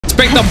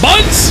break the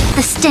buns.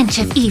 The stench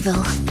of evil.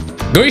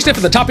 Go each step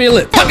at the top of your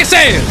lip. Pocket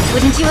sand.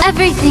 Wouldn't you?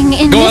 Everything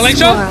in Go on,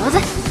 this Lingsha.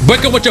 world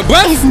Break it with your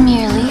breath. is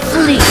merely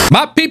fleeting.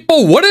 My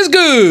people, what is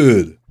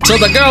good? So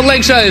the girl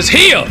Lingsha is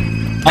here,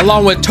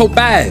 along with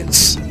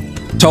Topaz.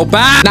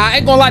 Topaz? Nah, I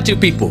ain't gonna lie to you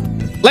people.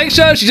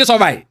 Lingsha, she's just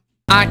alright.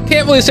 I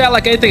can't really say I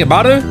like anything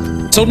about her,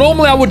 so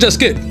normally I would just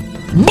skip.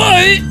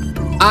 But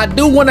I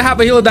do want to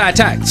have a healer that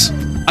attacks.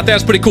 I think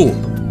that's pretty cool.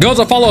 Girls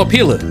are follow-up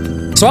healer,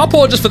 so I'll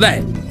pull it just for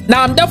that.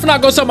 Now, I'm definitely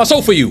not gonna sell my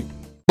soul for you,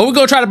 but we're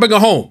gonna try to bring her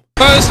home.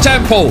 First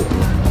tempo.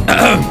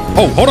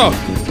 Oh, hold on.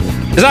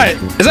 Is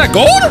that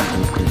gold?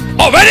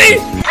 Already?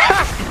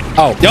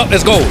 Oh, yup,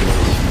 it's gold.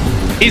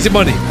 Easy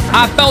money.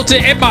 I felt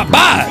it in my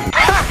body.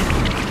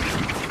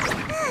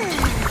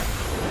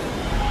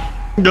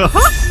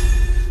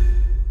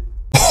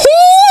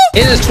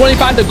 It is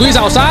 25 degrees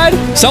outside,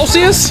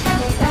 Celsius,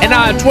 and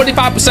I'm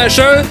 25%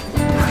 sure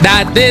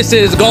that this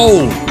is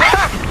gold.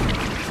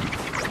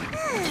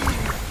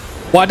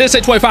 Well, I did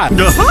say 25.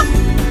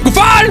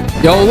 Fine.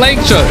 Yo,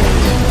 Lingsha,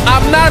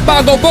 I'm not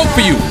about to go broke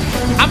for you.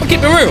 I'm gonna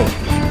keep it real.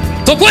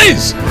 So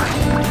please.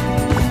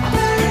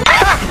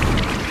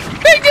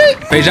 Thank you.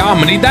 Deja, I'm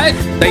gonna need that.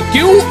 Thank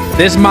you.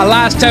 This is my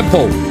last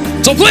tempo.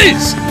 So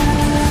please.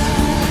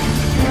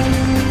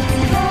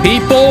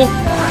 People,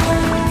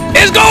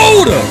 it's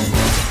gold.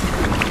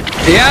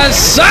 Yes,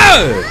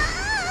 sir.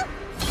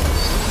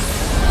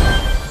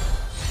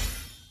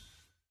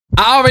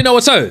 I already know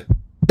what's up.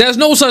 There's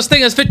no such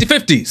thing as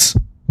 50-50s.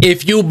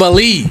 If you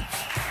believe.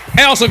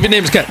 And also if your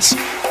name is Kets.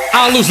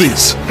 I'll lose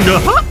these.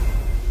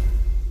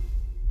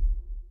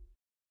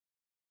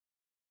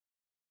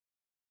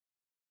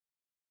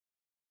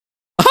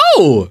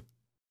 Oh!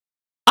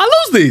 I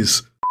lose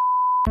these.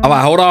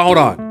 Alright, hold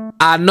on.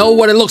 I know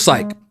what it looks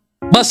like.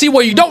 But see,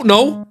 what you don't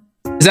know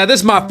is that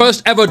this is my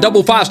first ever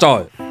double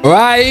 5-star.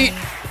 Right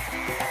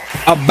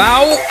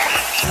about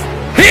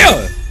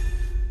here.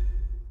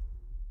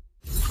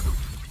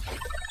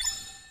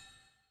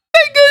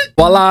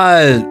 Well,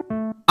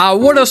 I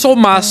would have sold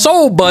my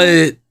soul,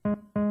 but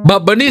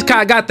Bernice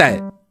kind of got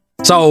that.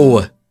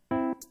 So,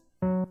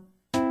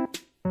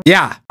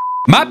 yeah.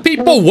 My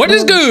people, what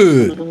is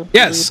good?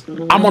 Yes,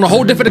 I'm on a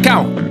whole different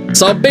account.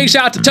 So big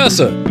shout out to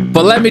Tessa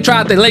for letting me try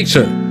out the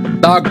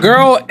Lingsha. The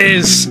girl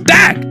is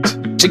stacked.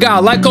 She got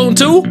a light cone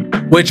too,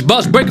 which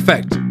busts break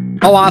effect.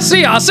 Oh, I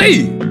see.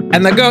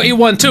 And the girl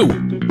E1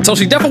 too. So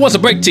she definitely wants a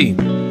break team.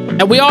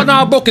 And we all know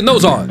how broken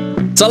those are.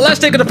 So let's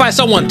take her to fight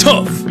someone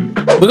tough.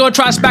 We're gonna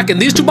try smacking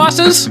these two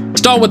bosses,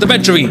 starting with the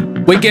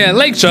Venturine. We get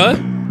Lingsha,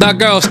 the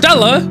girl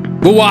Stella,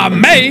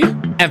 May,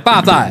 and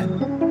Firefly.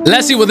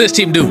 Let's see what this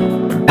team do.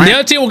 And the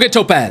other team will get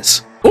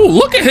Topaz. Ooh,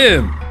 look at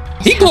him.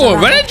 He glowing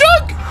red and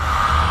drunk?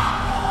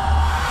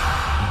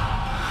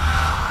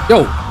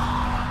 Yo,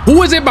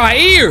 who is in my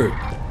ear?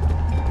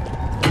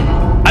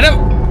 I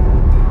don't...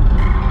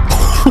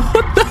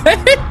 What the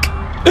heck?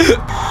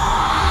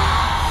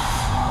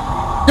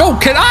 Yo,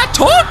 can I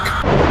talk?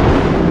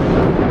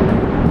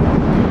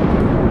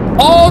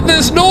 All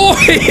this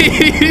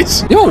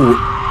noise! Yo.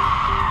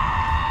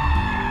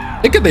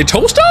 Hey, get they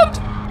toe stopped?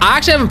 I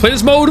actually haven't played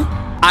this mode.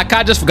 I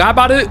kinda just forgot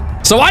about it.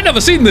 So I never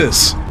seen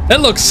this. It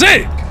looks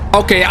sick.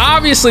 Okay,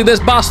 obviously this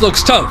boss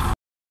looks tough.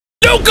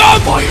 You go!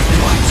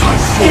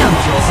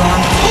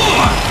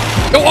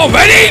 Yo,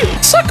 already?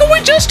 Sucker, we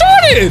just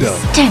started!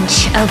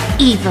 Stench of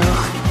evil.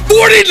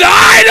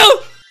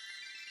 49?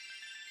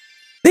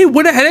 They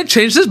went ahead and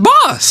changed this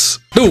boss.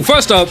 Dude,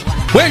 first up,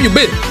 where have you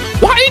been?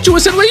 Why ain't you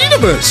in the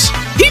universe?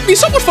 He'd be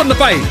so much fun to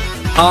fight.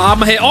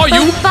 I'ma hit all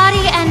you. Both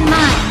body and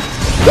mind.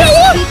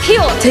 What? Be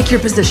pure. Take your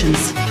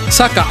positions.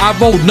 Sucker, I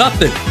rolled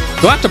nothing.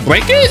 Do I have to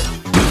break it?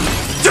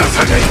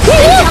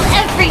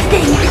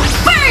 Everything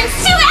burns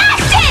to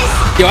ashes.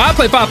 Yo, I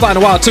play Firefly in a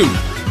while too.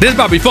 This is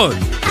about to be fun.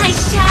 I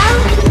shall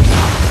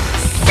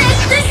set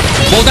the sea.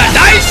 Roll that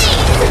dice.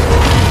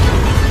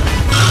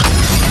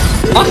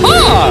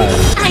 Aha!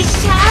 I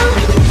shall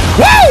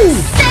Woo!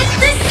 set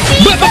the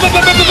sea.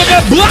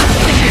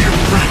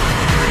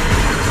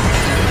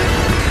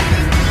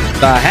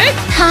 The heck?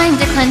 Time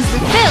to cleanse the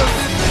filth.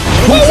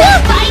 Woo!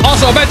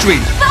 Also a battery.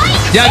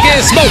 Y'all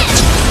getting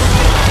smoked.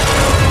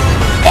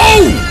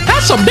 Oh,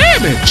 that's some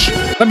damage.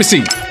 Let me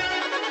see.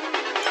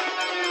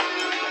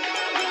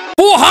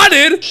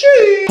 400?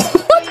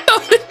 What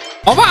the?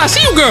 All right, I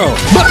see you, girl.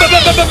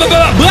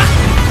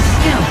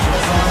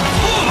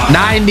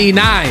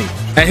 99.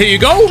 And here you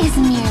go. Is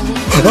merely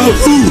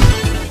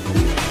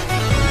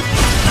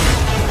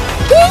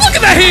Ooh, look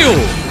at that heal.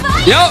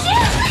 Yup.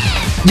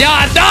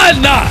 Y'all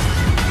done.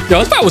 Yo,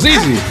 this fight was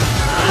easy.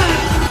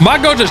 My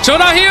girl just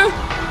chilled out here?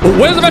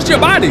 Where's the rest of your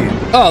body?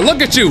 Oh,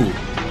 look at you.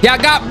 Y'all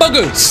got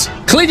boogers.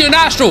 Clean your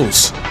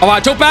nostrils. All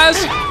right,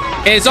 Topaz,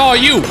 it's all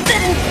you.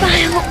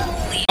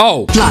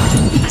 Oh.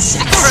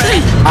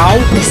 Ow.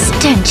 the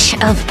stench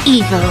of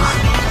evil.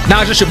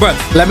 Now just your breath.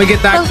 Let me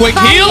get that Both quick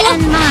body heal.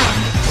 and mind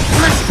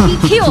must be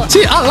pure.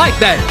 See, I like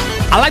that.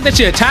 I like that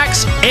she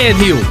attacks and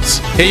heals.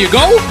 Here you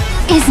go.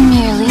 Is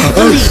merely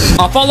fleeting.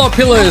 Our follow-up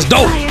healer is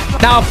dope.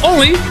 Now, if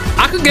only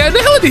I could get an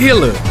ability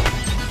healer.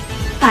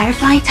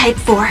 Firefly type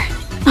 4.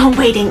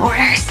 awaiting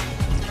orders.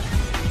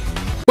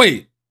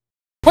 Wait,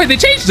 they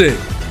changed it.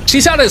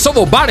 She sounded so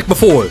robotic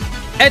before.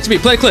 Edge me,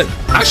 play clip.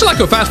 I actually like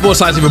her fast forward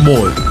slides even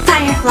more.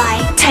 Firefly,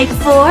 type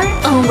 4,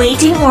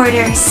 awaiting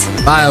orders.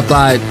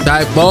 Firefly,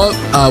 type 4,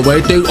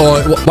 waiting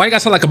or... Why you gotta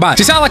sound like a bot?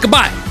 She sounded like a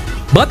bot.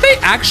 But they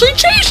actually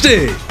changed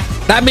it.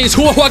 That means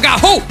who got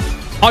hope.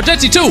 On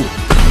Jetty too.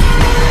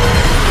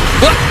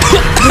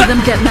 Let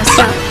them get messed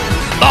up.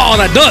 Oh,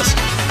 that dust.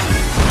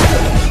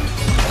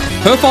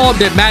 Her fall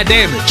did mad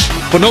damage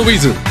for no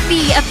reason.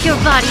 Be a pure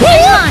body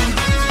and mind.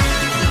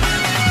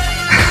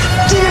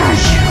 Dare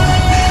you?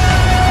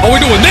 Oh, we're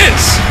doing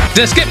this.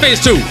 Then skip phase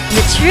 2.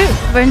 The truth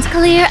burns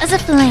clear as a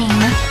flame.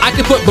 I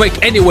can put break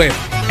anywhere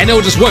and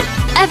it'll just work.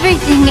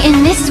 Everything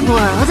in this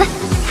world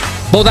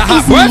Blow that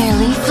hot is breath.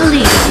 merely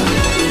fleeting.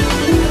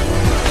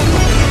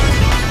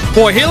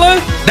 For a healer,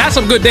 that's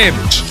some good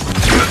damage.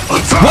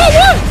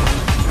 What?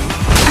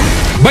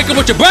 Break it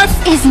with your breath.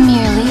 Is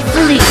merely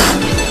fleeting.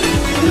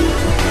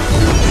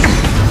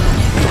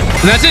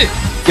 And that's it.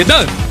 You're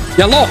done.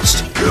 You're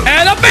lost.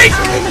 And a beat.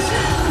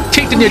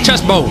 Kicked in your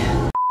chest bone.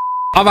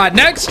 All right,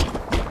 next,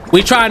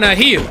 we trying to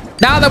heal.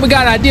 Now that we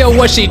got an idea of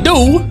what she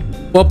do,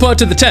 we'll put her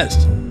to the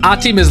test. Our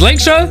team is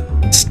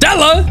Lingsha,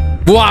 Stella,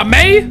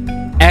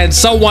 Guame, and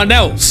someone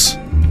else.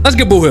 Let's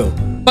get Boo Hill.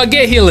 But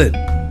get healing.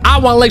 I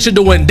want Lingsha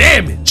doing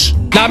damage.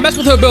 Now mess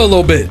with her build a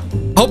little bit.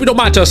 Hope you don't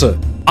mind, Tessa.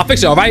 I'll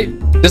fix it, all right?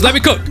 Just let me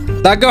cook.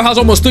 That girl has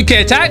almost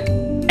 3k attack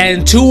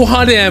and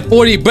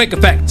 240 break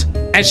effect.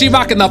 And she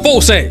rocking the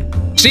full Sam.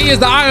 She is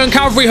the Iron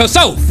Cavalry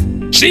herself.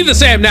 She the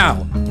Sam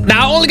now.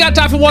 Now I only got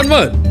time for one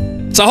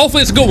run. So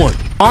hopefully it's a good one.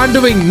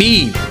 Honoring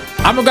me.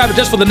 I'm gonna grab it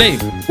just for the name.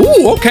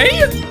 Ooh, okay.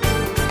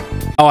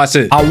 Oh, I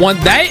see. I want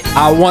that.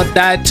 I want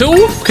that too.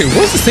 Okay,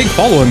 what's this thing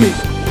following me?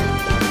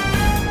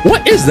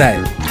 What is that?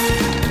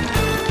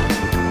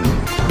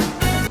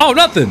 Oh,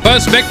 nothing.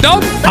 First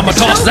victim. I'ma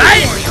toss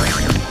that.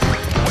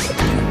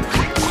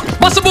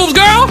 What's the moves,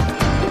 girl?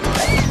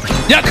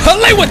 Yeah,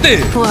 collate with it.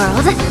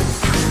 World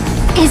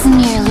is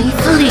merely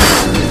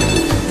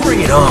fleeting.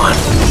 Bring it on,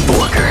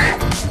 Booker.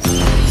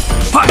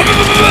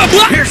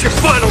 Here's your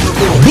final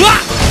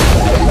reward.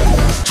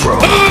 Throw.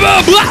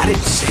 I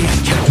didn't say I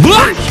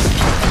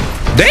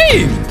kept.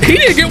 Dang, he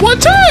didn't get one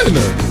turn.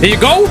 Here you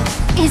go.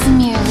 Is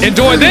merely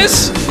Enjoy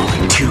this.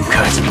 Only two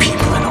kinds of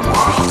people in the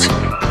world.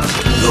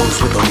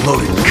 Those with a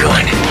loaded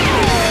gun.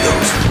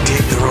 Those who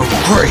dig their own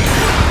grave.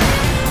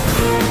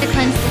 to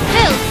cleanse the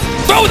filth.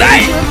 Throw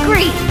that. To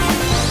agree.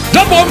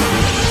 Dump him.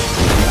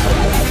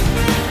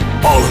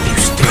 All of you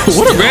stay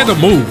What a still. random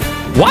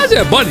move. Why is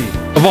there a bunny,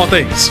 of all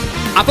things?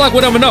 I feel like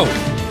we'll never know.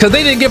 Because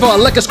they didn't give her a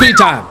lick of screen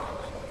time.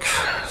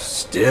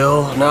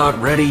 Still not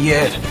ready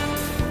yet.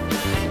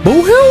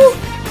 Boo Hill?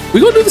 We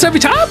gonna do this every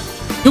time?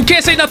 You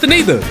can't say nothing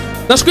either.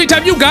 The screen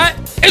time you got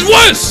is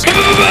worse.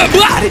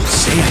 I didn't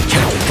say I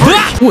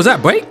kept. Who was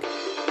that, break?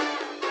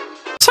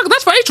 Sucker,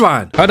 that's for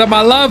H-Ron. Hurt up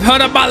my love,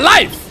 hurt up my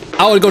life.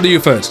 I would go to you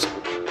first.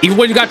 Even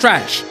when you got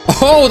trash.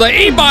 Oh, the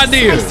E-Bond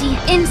deer.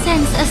 Spicy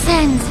incense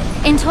ascends,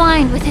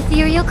 entwined with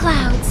ethereal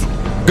clouds.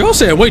 Girl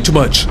saying way too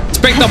much.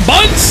 Spank the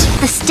buns.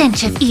 The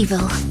stench of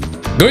evil.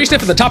 Go eat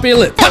sniff at the top of your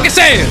lip. Pocket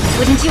sand.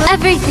 Wouldn't you?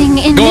 Everything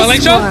in Go on,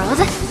 this Lingsha.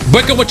 world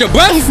Break it with your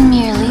breath. is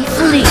merely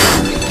fleeting.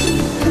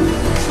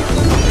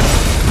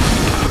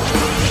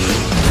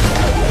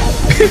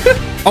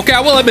 Okay,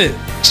 I will admit,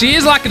 she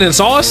is lacking in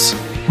sauce,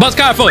 but it's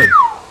kind of fun.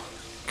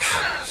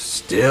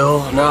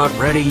 Still not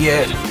ready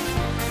yet.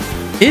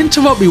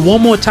 Interrupt me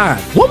one more time.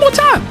 One more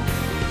time.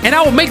 And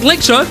I will make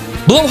Lingsha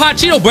blow hot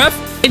Cheeto breath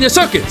in your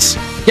circuits.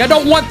 Y'all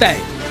don't want that.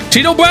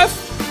 Cheeto breath?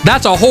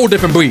 That's a whole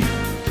different breed.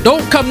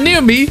 Don't come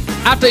near me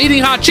after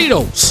eating hot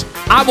Cheetos.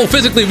 I will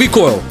physically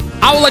recoil.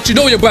 I will let you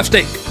know your breath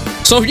stink.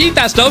 So if you eat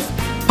that stuff,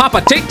 pop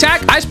a Tic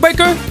Tac,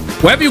 icebreaker,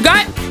 whatever you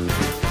got.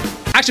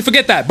 Actually,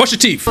 forget that. Brush your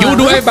teeth. You will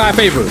do everybody a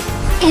favor.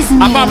 Is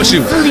I promise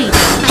you. merely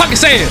fleeting. Pocket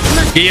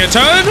sand. Get your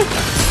turn.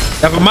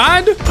 Never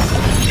mind.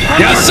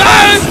 Yes, sir.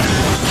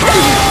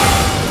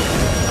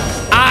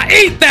 I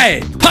eat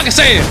that. Pocket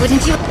sand.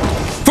 Wouldn't you?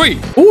 Free.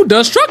 Ooh,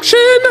 destruction.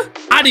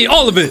 I need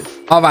all of it.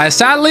 All right,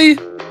 sadly,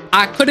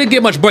 I couldn't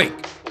get much break,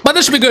 but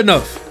this should be good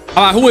enough.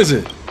 All right, who is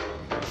it?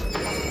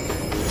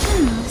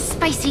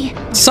 Spicy.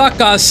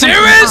 Sucker,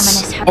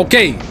 serious?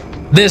 Okay,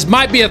 this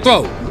might be a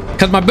throw,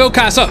 because my build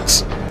kind of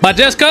sucks. But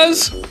just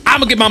because, I'm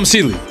going to get Mama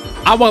Sealy.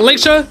 I want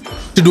Lingsha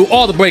to do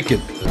all the breaking.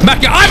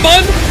 Back your eye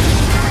bun.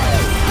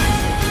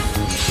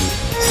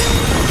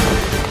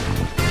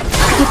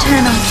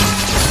 Eternal.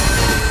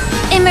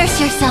 Immerse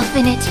yourself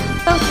in it,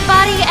 both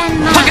body and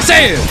mind. Pocket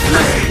sand.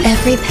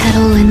 Every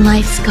petal in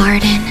life's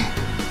garden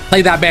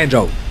Play that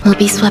banjo. will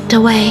be swept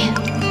away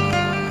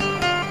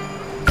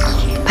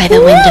by the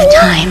wind of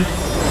time.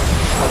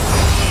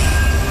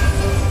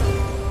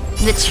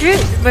 The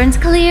truth burns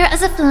clear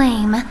as a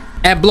flame.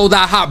 And blow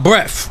that hot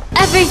breath.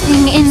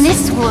 Everything in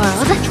this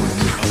world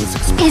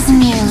is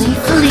merely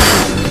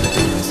fleeting.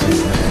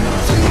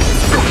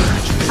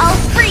 I'll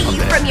free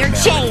you from your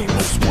chains.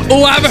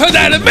 Oh, I haven't heard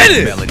that in a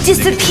minute.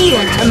 Disappear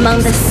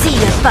among the sea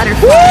of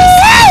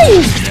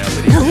butterflies.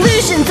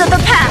 Illusions of the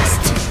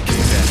past.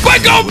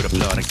 Break 'em.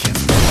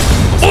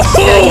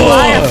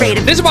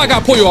 This is why I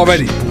got pull you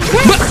already.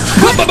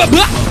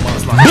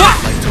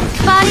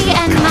 Body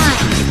and mind.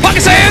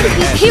 Fucking saying.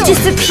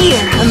 Disappear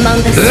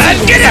among the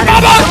Let's get it,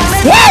 mama!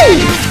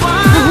 Woo!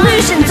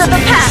 illusions of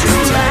the past.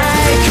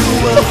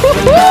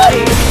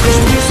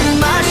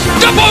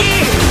 Jump up!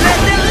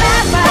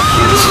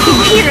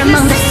 Here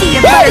among the sea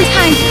of Time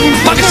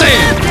birds. Fucking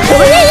saying.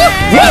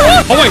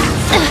 Oh wait.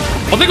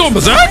 Are they going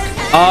berserk?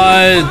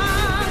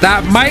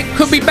 That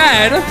could be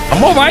bad.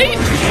 I'm all right.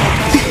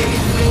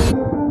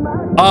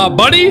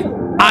 Buddy,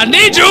 I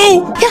need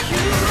you.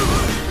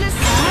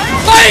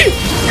 Hey!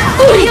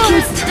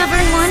 You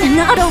stubborn one,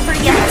 not over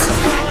yet.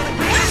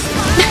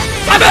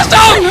 I messed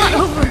up. Not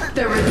over.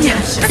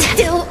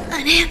 Still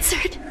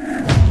unanswered.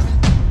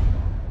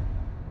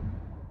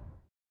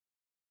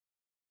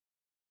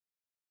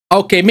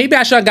 Okay, maybe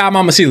I should have got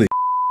Mama Sealy.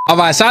 All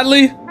right,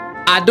 sadly,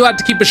 I do have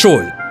to keep it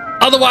short.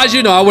 Otherwise,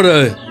 you know, I would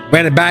have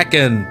ran it back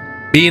and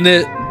beaten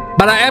it.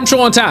 But I am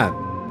short on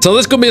time. So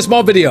this could be a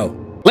small video.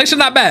 Lingsha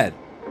not bad.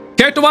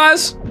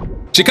 Character-wise,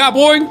 she kind of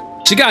boring.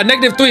 She got a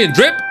 -3 in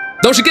drip,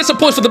 though she gets some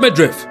points for the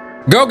mid-drift.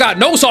 Girl got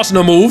no sauce in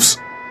her moves,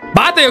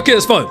 but I think her kid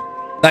is fun.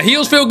 The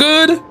heals feel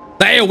good.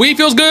 The AoE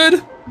feels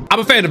good. I'm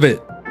a fan of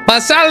it.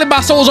 But sadly,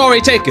 my soul's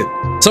already taken.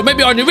 So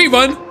maybe on your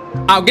rerun,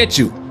 I'll get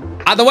you.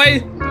 Either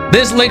way,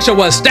 this Lingsha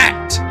was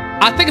stacked.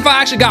 I think if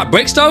I actually got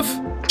break stuff,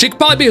 she could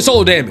probably be a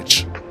solo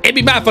damage. It'd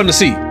be mad fun to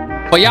see.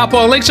 But y'all put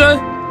on Lingsha,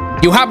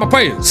 you have my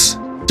prayers.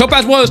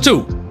 Topaz Warriors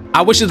too.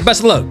 I wish you the best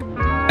of luck.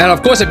 And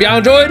of course, if y'all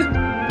enjoyed,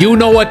 you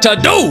know what to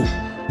do.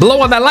 Blow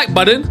on that like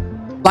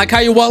button, like how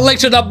you want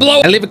Lingsha to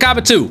blow, and leave a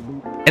comment too.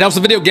 It helps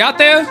the video get out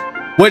there,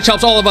 which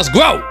helps all of us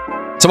grow.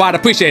 So I'd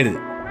appreciate it.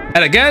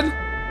 And again,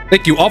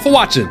 thank you all for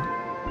watching.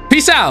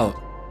 Peace out.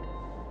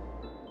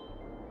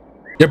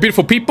 You're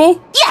beautiful people.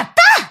 Yeah,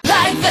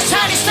 Like the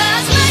shiny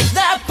stars, like the